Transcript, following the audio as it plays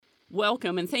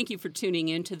Welcome, and thank you for tuning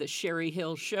in to the Sherry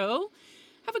Hill Show.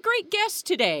 Have a great guest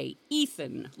today,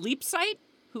 Ethan Leapsight,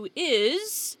 who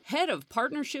is Head of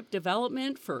Partnership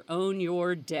Development for Own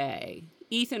Your Day.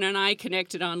 Ethan and I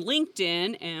connected on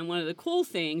LinkedIn, and one of the cool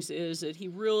things is that he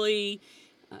really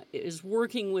is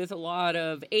working with a lot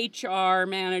of HR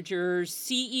managers,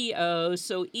 CEOs.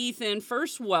 So, Ethan,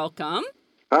 first, welcome.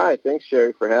 Hi, thanks,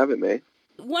 Sherry, for having me.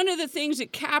 One of the things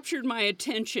that captured my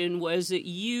attention was that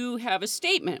you have a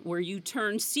statement where you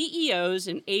turn CEOs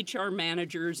and HR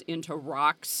managers into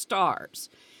rock stars.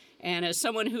 And as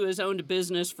someone who has owned a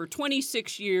business for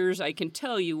 26 years, I can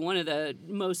tell you one of the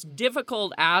most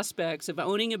difficult aspects of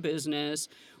owning a business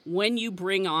when you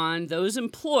bring on those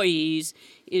employees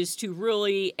is to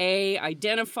really,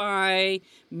 identify,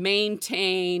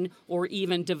 maintain, or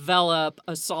even develop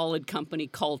a solid company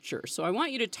culture. So I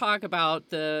want you to talk about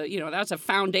that's a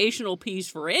foundational piece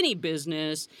for any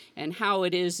business and how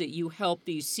it is that you help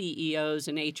these CEOs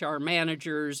and HR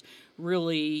managers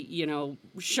really,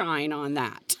 shine on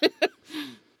that.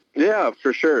 Yeah,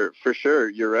 for sure. For sure.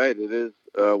 You're right. It is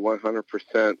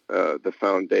 100% the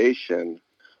foundation.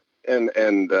 And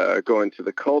going to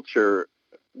the culture,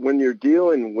 when you're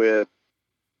dealing with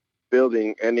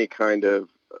building any kind of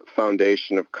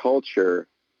foundation of culture,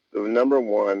 the number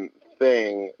one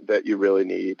thing that you really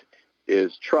need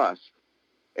is trust.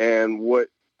 And what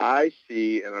I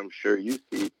see, and I'm sure you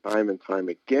see time and time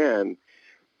again,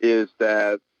 is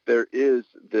that there is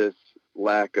this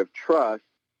lack of trust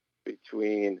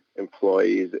between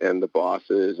employees and the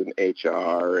bosses and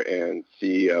HR and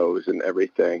CEOs and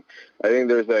everything. I think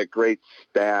there's a great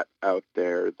stat out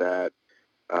there that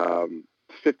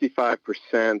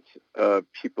 55%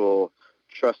 of people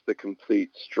trust a complete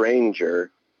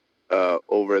stranger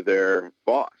over their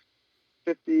boss.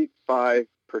 55%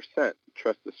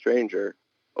 trust a stranger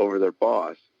over their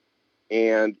boss.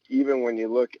 And even when you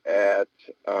look at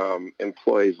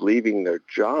employees leaving their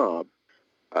job,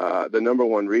 the number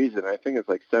one reason, I think it's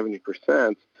like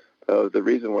 70% of the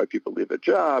reason why people leave a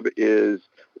job is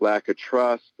lack of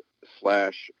trust /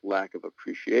 lack of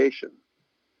appreciation.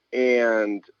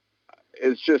 And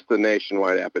it's just a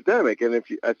nationwide epidemic. And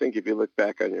I think if you look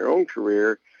back on your own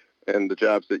career and the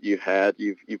jobs that you had,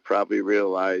 you probably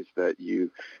realized that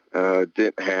you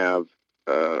didn't have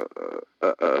a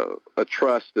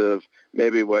trust of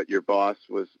maybe what your boss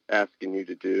was asking you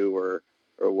to do or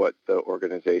what the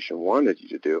organization wanted you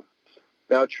to do.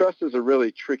 Now, trust is a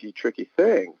really tricky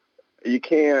thing. You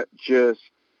can't just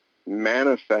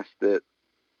manifest it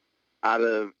out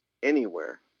of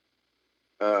anywhere.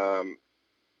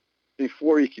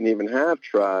 Before you can even have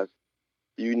trust,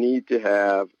 you need to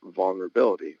have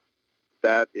vulnerability.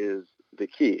 That is the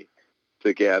key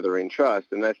to gathering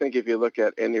trust. And I think if you look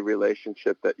at any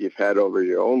relationship that you've had over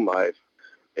your own life,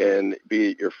 and be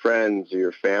it your friends or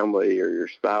your family or your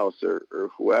spouse or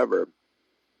whoever,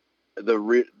 the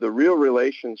real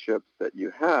relationships that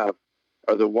you have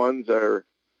are the ones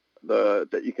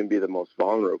that you can be the most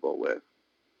vulnerable with,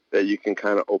 that you can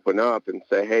kind of open up and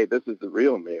say, hey, this is the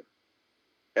real me.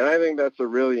 And I think that's a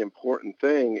really important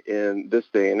thing in this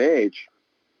day and age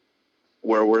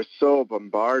where we're so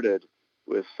bombarded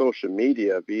with social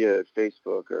media, be it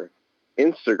Facebook or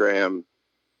Instagram,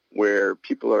 where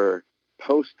people are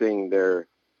posting their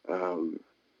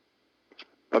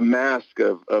a mask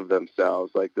of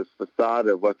themselves, like this facade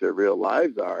of what their real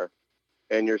lives are,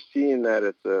 and you're seeing that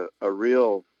it's a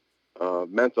real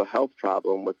mental health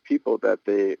problem with people that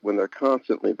when they're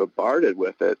constantly bombarded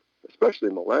with it, especially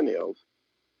millennials,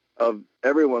 of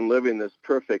everyone living this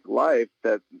perfect life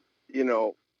that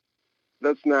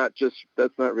that's not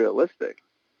realistic.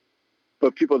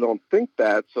 But people don't think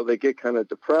that, so they get kind of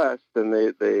depressed and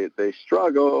they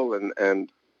struggle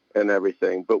and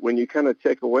everything. But when you kind of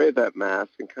take away that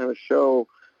mask and kind of show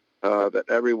that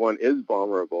everyone is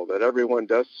vulnerable, that everyone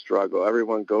does struggle,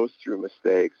 everyone goes through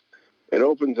mistakes, it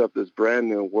opens up this brand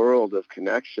new world of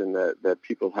connection that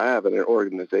people have and an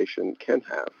organization can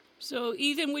have. So,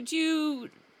 Ethan,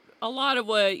 a lot of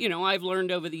what, I've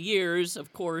learned over the years,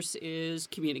 of course, is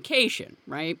communication,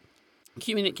 right?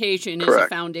 Communication Correct. is a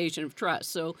foundation of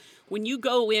trust. So when you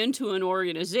go into an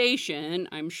organization,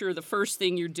 I'm sure the first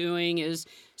thing you're doing is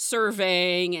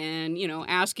surveying and,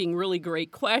 asking really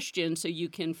great questions so you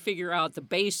can figure out the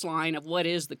baseline of what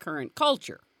is the current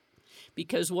culture.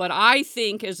 Because what I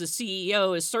think as a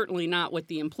CEO is certainly not what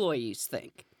the employees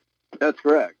think. That's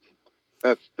correct.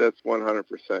 That's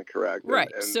 100% correct.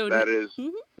 Right. And so that is,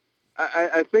 mm-hmm.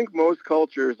 I think most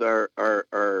cultures are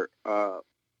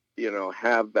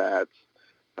have that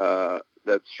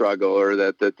struggle or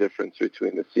that difference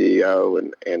between the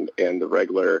CEO and the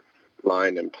regular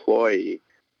line employee.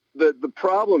 the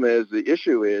problem is, the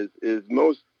issue is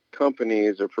most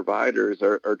companies or providers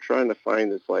are trying to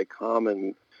find this like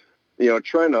common,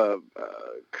 trying to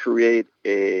create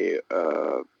a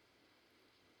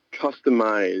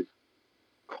customized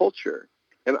culture.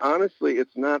 And honestly,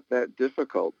 it's not that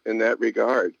difficult in that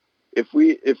regard. If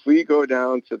we go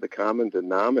down to the common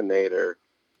denominator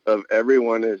of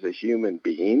everyone is a human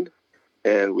being,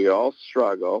 and we all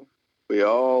struggle, we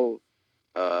all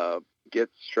get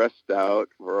stressed out,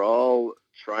 we're all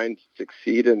trying to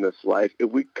succeed in this life.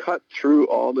 If we cut through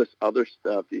all this other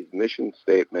stuff, these mission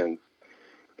statements,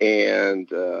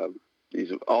 and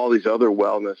all these other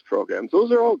wellness programs,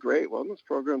 those are all great. Wellness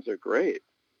programs are great.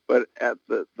 But at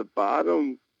the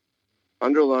bottom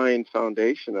underlying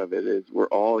foundation of it is we're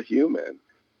all human.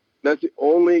 That's the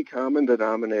only common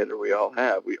denominator we all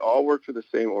have. We all work for the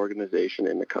same organization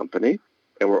in the company,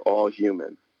 and we're all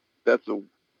human. That's the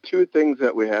two things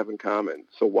that we have in common.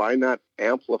 So why not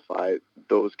amplify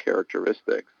those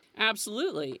characteristics?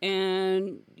 Absolutely.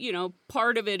 And,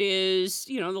 part of it is,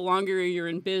 the longer you're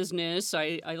in business,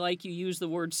 I like you use the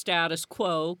word status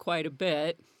quo quite a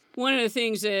bit. One of the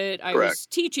things that I Correct. was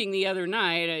teaching the other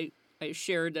night, I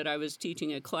shared that I was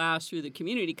teaching a class through the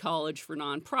community college for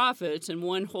nonprofits, and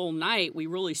one whole night we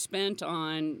really spent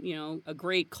on, a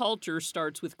great culture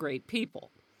starts with great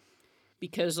people.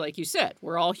 Because like you said,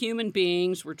 we're all human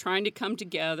beings, we're trying to come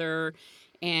together,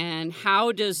 and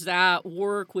how does that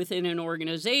work within an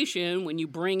organization when you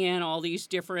bring in all these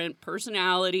different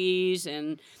personalities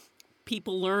and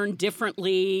people learn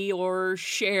differently or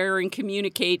share and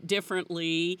communicate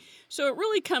differently? So it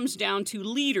really comes down to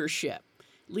leadership.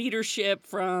 Leadership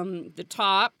from the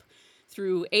top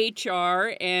through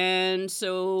HR. And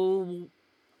so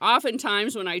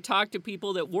oftentimes when I talk to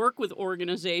people that work with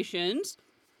organizations,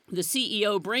 the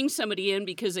CEO brings somebody in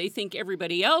because they think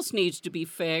everybody else needs to be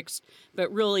fixed,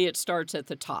 but really it starts at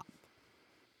the top.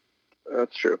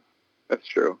 That's true. That's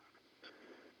true.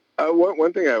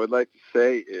 One thing I would like to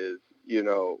say is,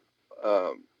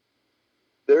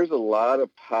 there's a lot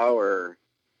of power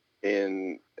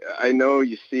in, I know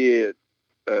you see it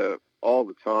all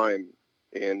the time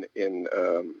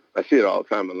I see it all the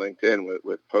time on LinkedIn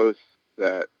with posts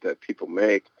that people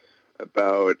make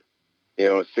about,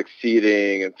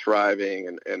 succeeding and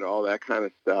thriving and all that kind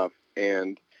of stuff.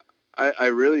 And I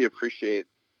really appreciate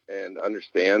and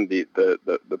understand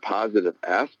the positive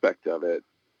aspect of it.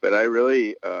 But I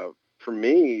really, for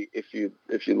me, if you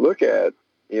look at,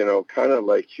 kind of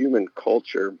like human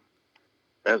culture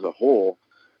as a whole,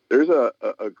 there's a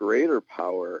greater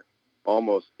power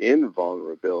almost in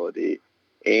vulnerability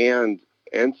and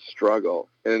struggle.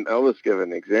 And I'll just give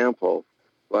an example.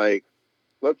 Like,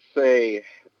 let's say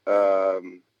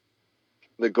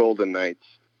the Golden Knights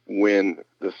win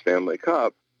the Stanley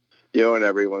Cup, and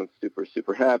everyone's super,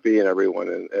 super happy, and everyone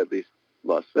in at least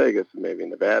Las Vegas and maybe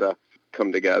Nevada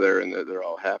come together and they're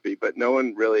all happy, but no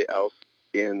one really else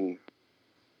in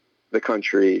the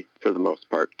country, for the most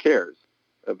part, cares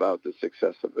about the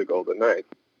success of the Golden Knights.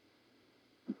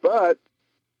 But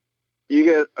you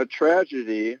get a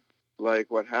tragedy like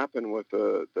what happened with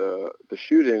the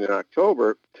shooting in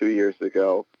October 2 years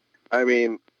ago. I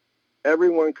mean,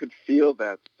 everyone could feel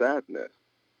that sadness.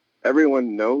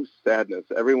 Everyone knows sadness.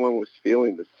 Everyone was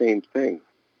feeling the same thing.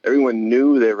 Everyone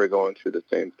knew they were going through the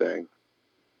same thing.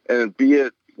 And be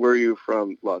it, were you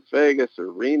from Las Vegas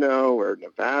or Reno or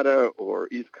Nevada or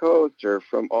East Coast or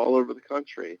from all over the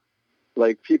country,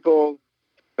 like, people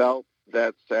felt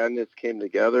that sadness, came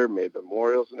together, made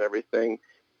memorials and everything.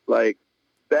 Like,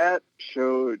 that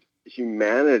showed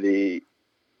humanity,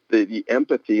 the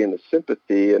empathy and the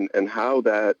sympathy, and how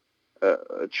that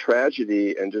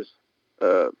tragedy and just,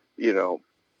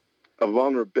 a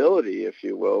vulnerability, if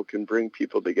you will, can bring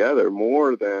people together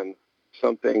more than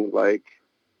something like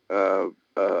a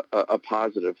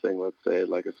positive thing, let's say,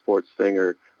 like a sports thing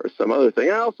or some other thing.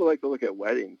 I also like to look at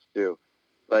weddings, too.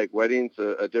 Like, weddings,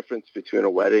 a difference between a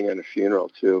wedding and a funeral,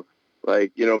 too.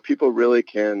 Like, people really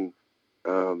can...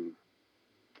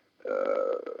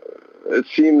 it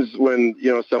seems when,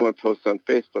 someone posts on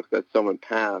Facebook that someone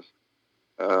passed,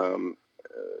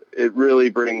 it really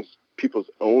brings people's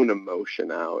own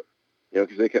emotion out,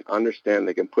 because they can understand,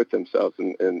 they can put themselves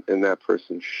in that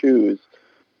person's shoes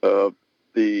of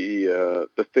the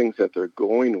things that they're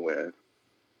going with.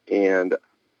 And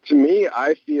to me,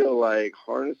 I feel like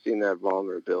harnessing that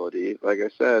vulnerability, like I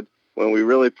said, when we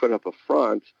really put up a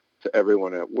front to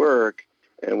everyone at work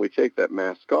and we take that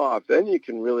mask off, then you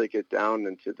can really get down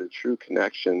into the true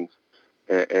connections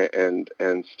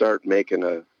and start making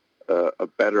a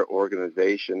better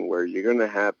organization where you're going to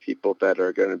have people that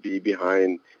are going to be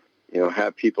behind,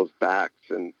 have people's backs,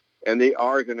 and they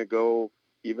are going to go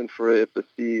even for if the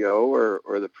CEO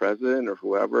or the president or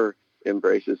whoever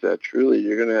embraces that truly,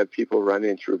 you're going to have people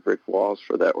running through brick walls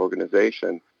for that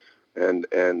organization, and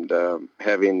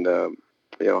having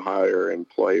higher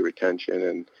employee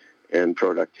retention and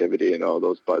productivity and all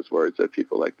those buzzwords that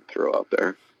people like to throw out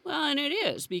there. Well, and it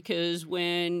is, because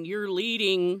when you're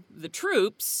leading the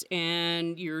troops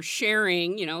and you're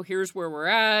sharing, here's where we're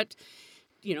at,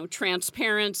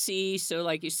 transparency. So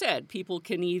like you said, people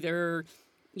can either,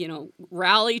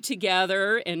 rally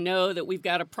together and know that we've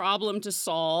got a problem to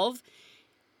solve.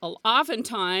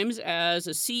 Oftentimes, as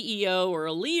a CEO or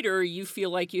a leader, you feel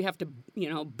like you have to,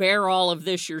 bear all of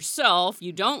this yourself.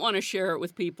 You don't want to share it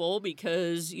with people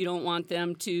because you don't want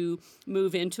them to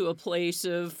move into a place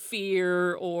of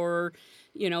fear or,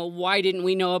 why didn't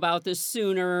we know about this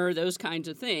sooner? Those kinds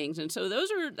of things. And so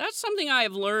that's something I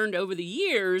have learned over the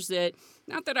years, that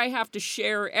not that I have to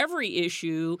share every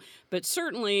issue, but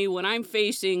certainly when I'm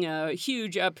facing a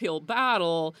huge uphill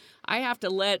battle, I have to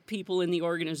let people in the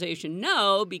organization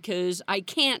know, because I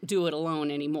can't do it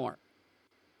alone anymore.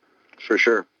 For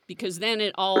sure. Because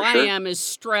then I am is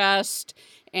stressed,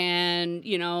 and,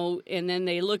 and then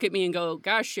they look at me and go,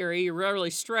 gosh, Sherry, you're really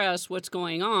stressed. What's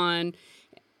going on?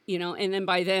 And then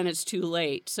by then it's too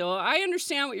late. So I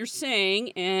understand what you're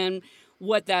saying. And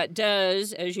what that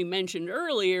does, as you mentioned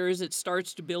earlier, is it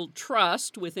starts to build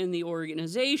trust within the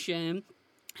organization.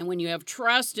 And when you have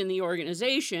trust in the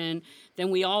organization,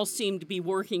 then we all seem to be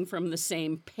working from the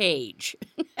same page.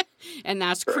 And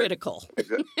that's critical.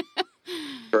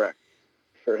 Correct.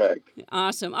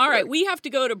 Awesome. All right. We have to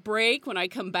go to break. When I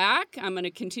come back, I'm going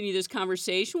to continue this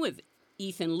conversation with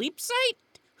Ethan Leapsight,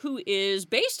 who is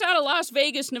based out of Las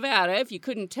Vegas, Nevada, if you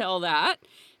couldn't tell that.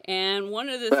 And one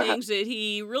of the things that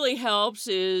he really helps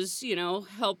is,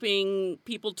 helping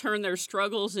people turn their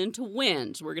struggles into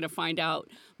wins. We're going to find out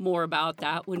more about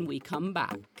that when we come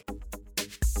back.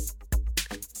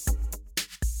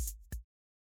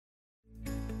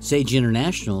 Sage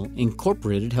International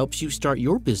Incorporated helps you start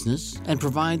your business and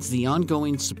provides the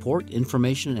ongoing support,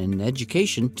 information, and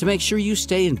education to make sure you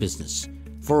stay in business.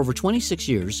 For over 26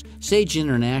 years, Sage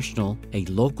International, a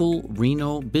local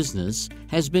Reno business,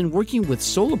 has been working with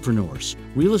solopreneurs,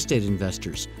 real estate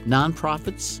investors,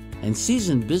 nonprofits, and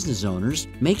seasoned business owners,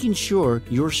 making sure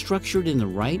you're structured in the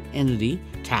right entity,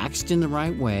 taxed in the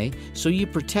right way, so you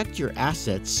protect your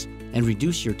assets and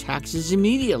reduce your taxes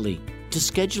immediately. To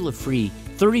schedule a free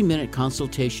 30-minute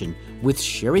consultation with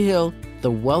Sherry Hill,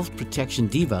 the Wealth Protection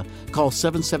Diva, call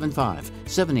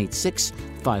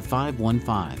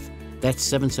 775-786-5515. That's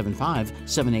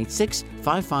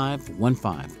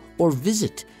 775-786-5515. Or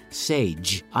visit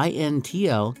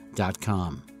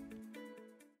sageintl.com.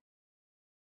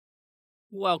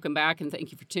 Welcome back, and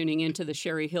thank you for tuning into the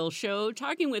Sherry Hill Show,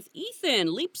 talking with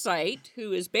Ethan Leapsight,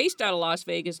 who is based out of Las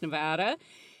Vegas, Nevada.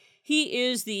 He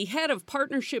is the head of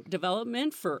partnership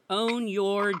development for Own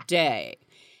Your Day.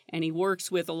 And he works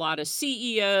with a lot of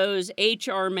CEOs,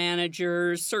 HR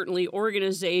managers, certainly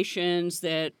organizations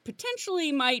that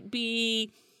potentially might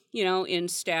be, in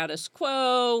status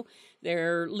quo.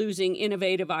 They're losing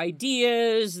innovative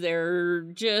ideas. They're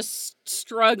just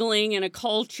struggling in a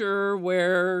culture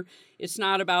where it's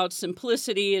not about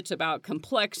simplicity, it's about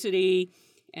complexity.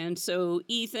 And so,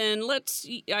 Ethan,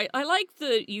 I like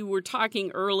that you were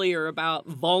talking earlier about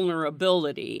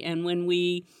vulnerability. And when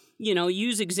we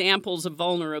use examples of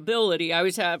vulnerability, I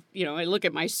always have, I look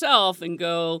at myself and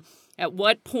go, at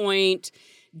what point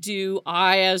do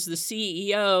I, as the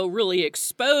CEO, really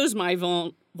expose my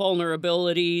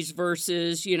vulnerabilities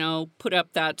versus, put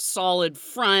up that solid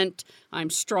front,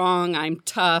 I'm strong, I'm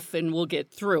tough, and we'll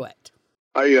get through it?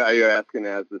 Are you asking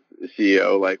as the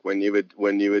CEO, like when you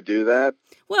would do that?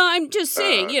 Well, I'm just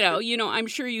saying, I'm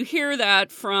sure you hear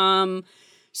that from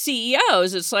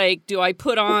CEOs. It's like, do I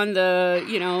put on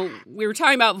we were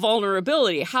talking about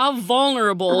vulnerability. How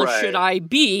vulnerable should I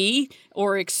be,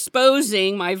 or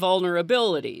exposing my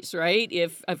vulnerabilities, right?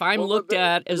 If I'm looked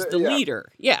at as the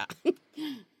leader. Yeah.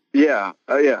 Yeah.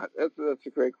 That's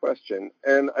a great question.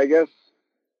 And I guess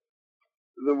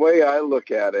the way I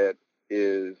look at it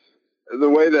is the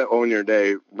way that Own Your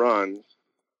Day runs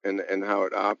and how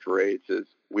it operates is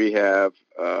we have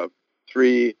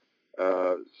three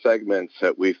segments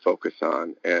that we focus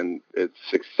on, and it's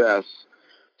success,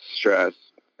 stress,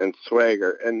 and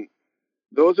swagger. And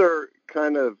those are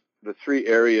kind of the three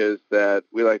areas that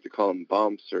we like to call them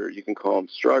bumps, or you can call them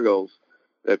struggles,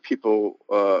 that people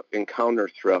encounter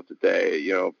throughout the day.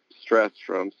 Stress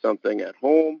from something at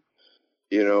home,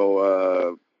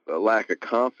 a lack of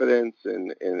confidence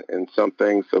in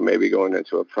something, so maybe going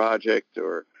into a project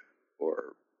or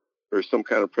some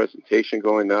kind of presentation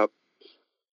going up,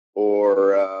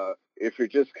 or if you're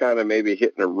just kind of maybe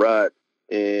hitting a rut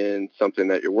in something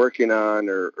that you're working on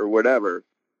or whatever,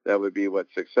 that would be what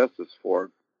success is for.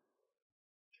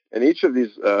 And each of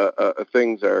these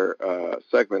things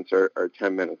segments are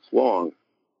 10 minutes long,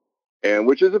 and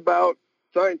which is about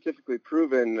scientifically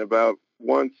proven about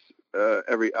once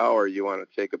every hour you want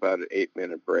to take about an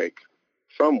 8-minute break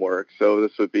from work. So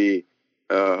this would be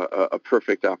a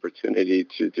perfect opportunity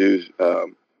to do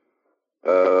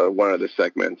one of the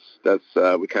segments. That's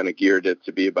we kind of geared it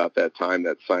to be about that time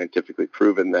that's scientifically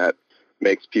proven that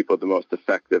makes people the most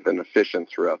effective and efficient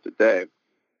throughout the day.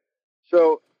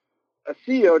 So a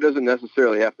CEO doesn't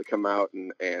necessarily have to come out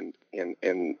and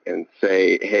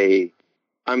say, hey,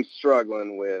 I'm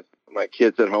struggling with my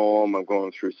kids at home, I'm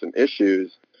going through some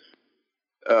issues.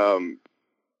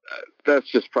 That's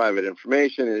just private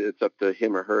information. It's up to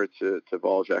him or her to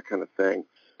divulge that kind of thing.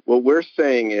 What we're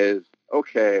saying is,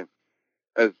 okay,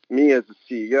 as a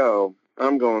CEO,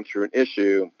 I'm going through an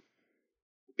issue,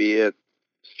 be it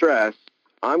stress.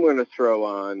 I'm going to throw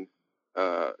on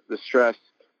the stress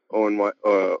on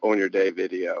your day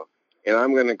video, and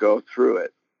I'm going to go through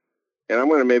it, and I'm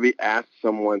going to maybe ask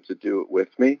someone to do it with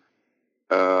me.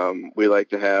 We like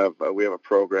to have we have a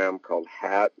program called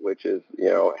HAT, which is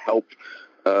help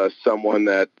someone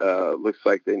that looks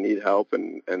like they need help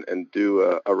and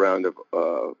do a round of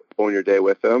own your day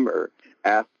with them, or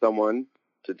ask someone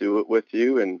to do it with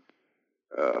you,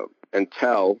 and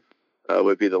tell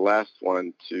would be the last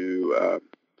one, to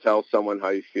tell someone how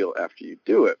you feel after you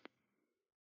do it.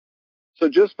 So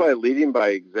just by leading by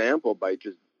example, by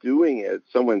just doing it,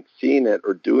 someone seeing it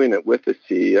or doing it with the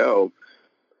CEO,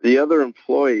 the other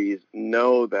employees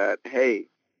know that, hey,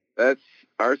 that's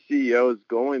our CEO is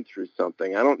going through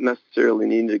something. I don't necessarily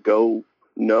need to go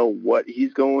know what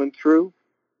he's going through,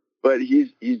 but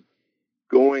he's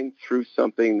going through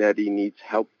something that he needs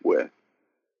help with.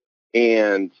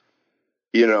 And,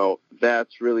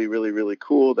 that's really, really, really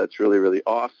cool. That's really, really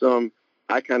awesome.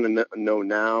 I kind of know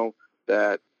now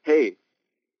that, hey,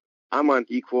 I'm on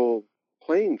equal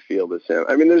playing field as him.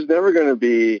 I mean, there's never going to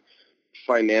be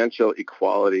financial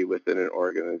equality within an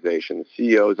organization. The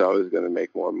CEO is always going to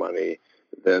make more money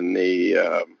than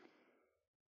the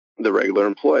regular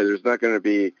employee. There's not going to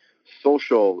be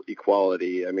social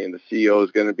equality. I mean, the CEO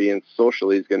is going to be in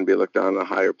socially, he's going to be looked on a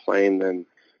higher plane than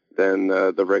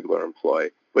the regular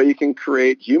employee. But you can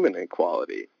create human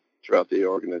equality throughout the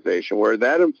organization where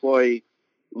that employee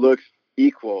looks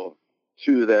equal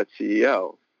to that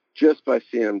CEO just by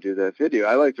seeing him do that video.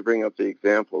 I like to bring up the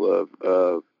example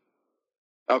of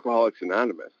Alcoholics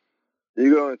Anonymous.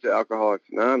 You go into Alcoholics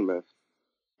Anonymous,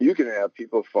 you can have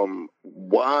people from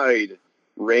wide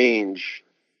range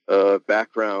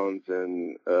backgrounds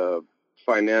and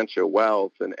financial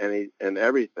wealth and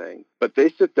everything, but they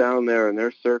sit down there in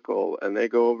their circle and they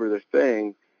go over their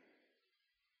thing.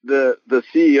 The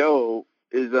CEO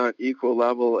is on equal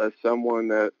level as someone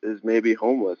that is maybe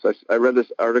homeless. I read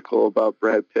this article about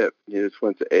Brad Pitt. He just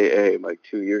went to AA like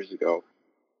 2 years ago.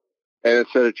 And it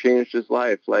said it changed his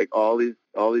life. Like all these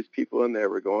people in there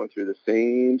were going through the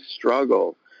same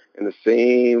struggle and the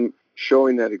same,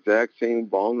 showing that exact same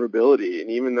vulnerability. And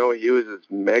even though he was this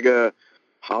mega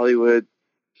Hollywood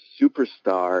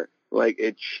superstar, like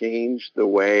it changed the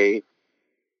way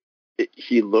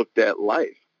he looked at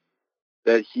life.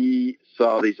 That he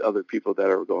saw these other people that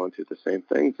are going through the same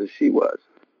things as he was.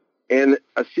 And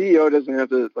a CEO doesn't have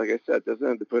to, like I said, doesn't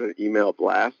have to put an email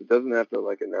blast. It doesn't have to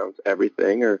like announce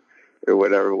everything or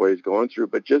whatever what he's going through,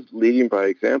 but just leading by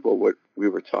example, what we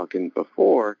were talking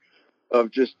before, of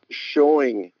just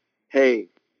showing, hey,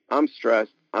 I'm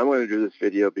stressed. I'm going to do this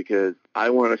video because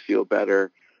I want to feel better.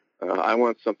 I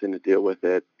want something to deal with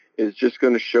it. Is just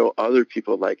going to show other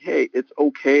people like, hey, it's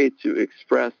okay to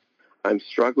express I'm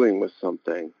struggling with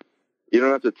something. You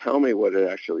don't have to tell me what it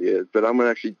actually is, but I'm going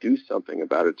to actually do something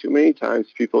about it. Too many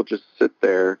times people just sit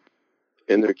there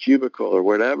in their cubicle or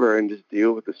whatever and just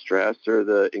deal with the stress or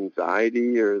the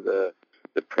anxiety or the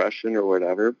depression or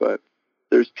whatever, but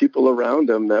there's people around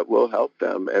them that will help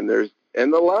them. And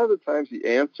a lot of the times the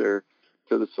answer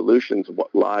to the solutions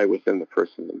lie within the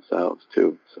person themselves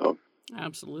too. So.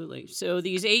 Absolutely. So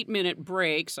these 8-minute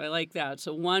breaks, I like that.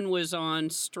 So one was on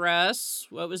stress.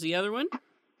 What was the other one?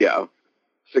 Yeah.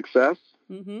 Success.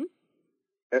 Mm-hmm.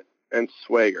 And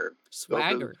swagger.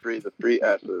 Swagger. Those are the three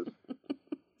S's.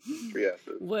 3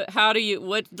 S's.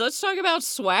 Let's talk about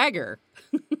swagger.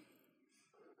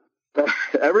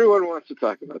 Everyone wants to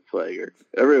talk about swagger.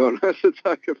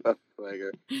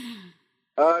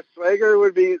 Swagger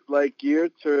would be like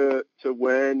geared to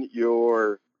when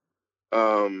you're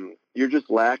just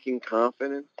lacking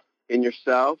confidence in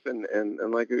yourself, and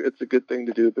like it's a good thing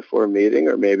to do before a meeting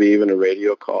or maybe even a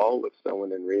radio call with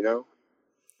someone in Reno.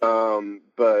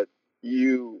 But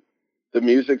the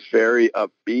music's very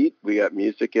upbeat. We got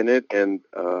music in it, and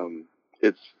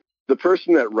it's the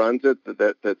person that runs it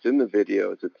that's in the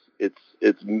videos.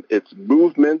 It's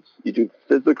movements. You do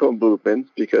physical movements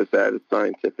because that is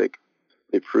scientifically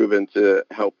proven to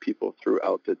help people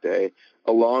throughout the day,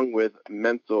 along with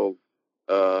mental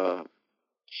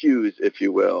cues, if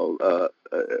you will.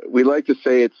 We like to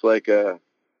say it's like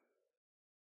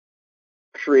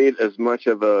create as much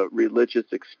of a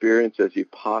religious experience as you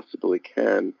possibly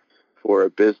can for a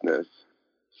business.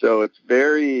 So it's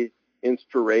very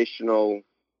inspirational,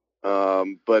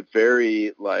 but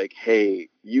very like, hey,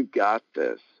 you got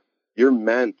this. You're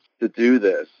meant to do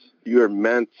this. You are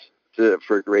meant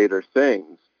for greater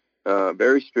things.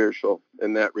 Very spiritual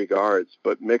in that regards,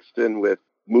 but mixed in with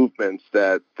movements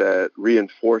that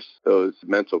reinforce those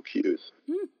mental cues.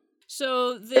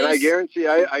 So this, and I guarantee,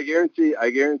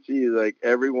 like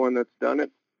everyone that's done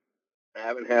it, I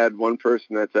haven't had one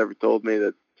person that's ever told me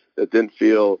that didn't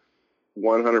feel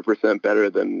 100% better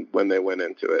than when they went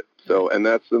into it. So, and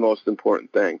that's the most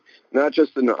important thing, not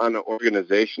just on an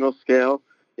organizational scale,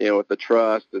 with the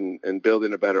trust and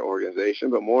building a better organization,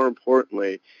 but more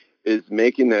importantly is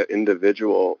making that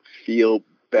individual feel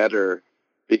better.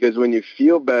 Because when you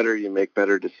feel better, you make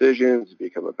better decisions, you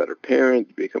become a better parent,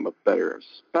 you become a better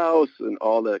spouse, and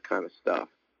all that kind of stuff.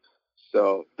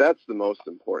 So that's the most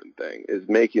important thing, is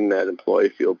making that employee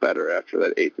feel better after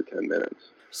that 8 to 10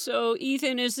 minutes. So,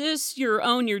 Ethan, is this your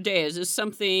Own Your Day? Is this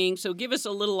something, so give us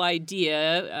a little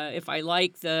idea. If I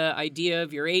like the idea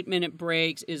of your 8-minute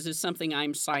breaks, is this something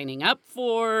I'm signing up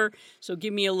for? So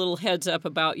give me a little heads up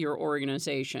about your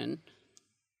organization.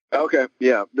 Okay,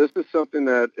 yeah. This is something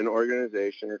that an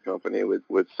organization or company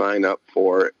would sign up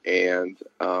for, and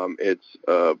it's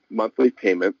a monthly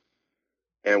payment,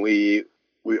 and we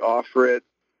offer it,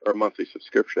 or a monthly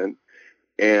subscription,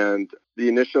 and the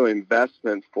initial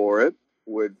investment for it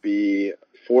would be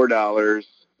 $4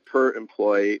 per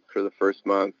employee for the first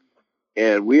month,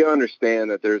 and we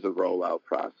understand that there's a rollout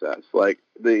process. Like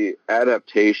the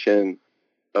adaptation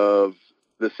of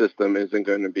the system isn't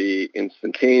going to be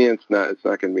instantaneous. It's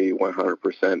not going to be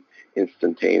 100%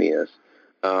 instantaneous.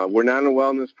 We're not a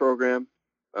wellness program,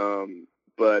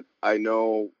 but I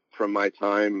know from my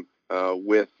time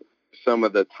with some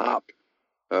of the top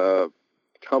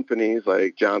companies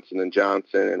like Johnson &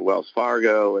 Johnson and Wells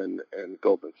Fargo and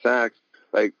Goldman Sachs,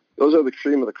 like those are the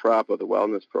cream of the crop of the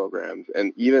wellness programs.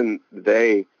 And even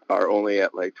they are only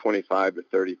at like 25 to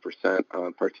 30%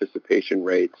 on participation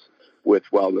rates with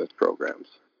wellness programs.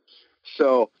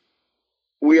 So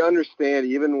we understand,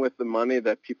 even with the money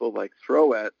that people like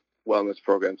throw at wellness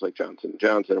programs like Johnson &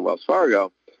 Johnson and Wells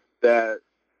Fargo, that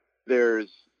there's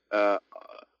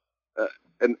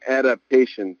an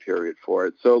adaptation period for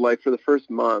it. So like for the first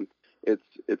month,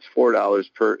 it's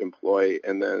 $4 per employee.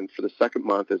 And then for the second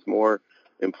month, as more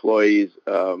employees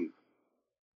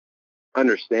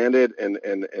understand it and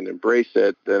embrace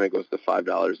it, then it goes to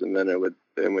 $5, and then it would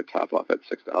top off at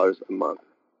 $6 a month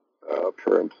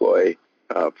per employee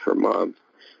per month.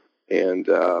 And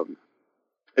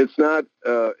it's not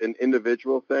an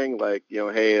individual thing, like,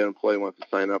 hey, an employee wants to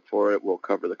sign up for it, we'll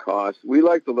cover the cost. We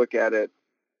like to look at it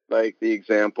like the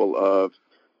example of,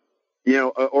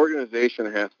 an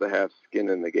organization has to have skin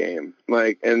in the game.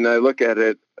 Like, and I look at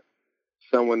it,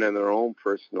 someone in their own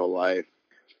personal life,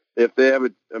 if they have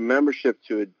a membership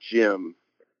to a gym,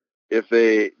 if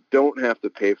they don't have to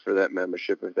pay for that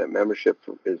membership, if that membership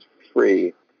is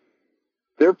free,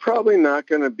 they're probably not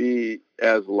going to be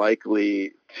as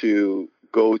likely to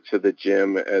go to the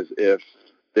gym as if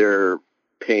they're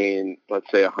paying, let's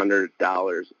say,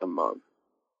 $100 a month.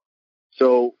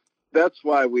 So that's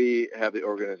why we have the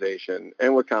organization,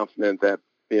 and we're confident that,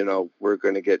 we're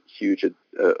going to get huge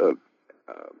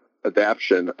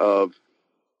adoption of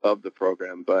the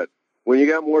program. But when you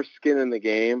got more skin in the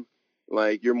game,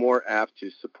 like, you're more apt to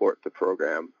support the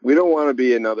program. We don't want to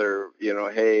be another,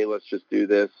 hey, let's just do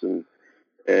this and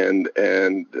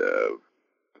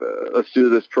let's do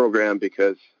this program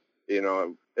because,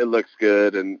 it looks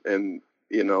good and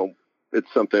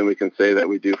it's something we can say that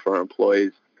we do for our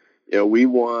employees. We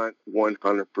want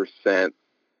 100%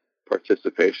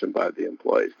 participation by the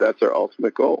employees. That's our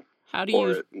ultimate goal. How do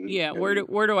you,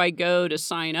 where do I go to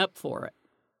sign up for it?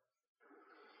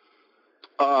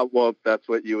 Well, that's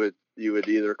what you would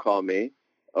either call me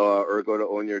or go to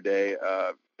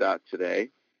ownyourday.today,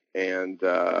 and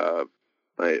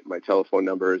my telephone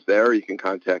number is there. You can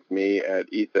contact me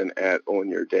at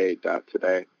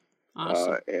ethan@ownyourday.today.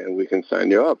 Awesome. And we can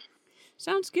sign you up.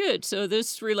 Sounds good. So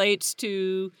this relates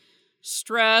to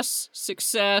stress,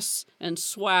 success, and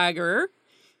swagger.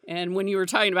 And when you were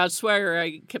talking about swagger,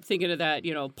 I kept thinking of that,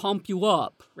 pump you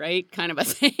up, right? Kind of a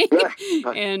thing.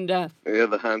 And yeah,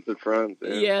 the Haunted Friends.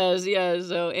 Yeah. Yes.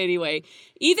 So anyway,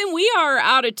 Ethan, we are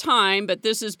out of time, but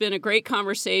this has been a great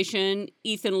conversation.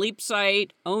 Ethan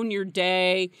Leapsight, Own Your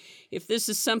Day. If this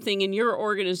is something in your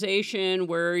organization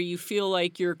where you feel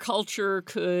like your culture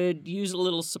could use a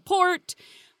little support,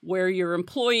 where your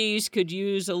employees could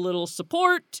use a little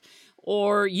support,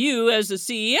 or you as a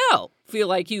CEO feel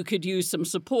like you could use some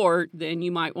support, then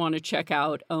you might want to check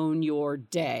out Own Your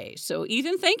Day. So,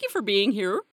 Ethan, thank you for being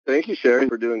here. Thank you, Sherry,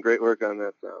 for doing great work on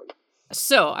that sound.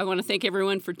 So, I want to thank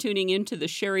everyone for tuning in to the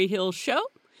Sherry Hill Show,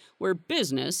 where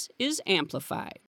business is amplified.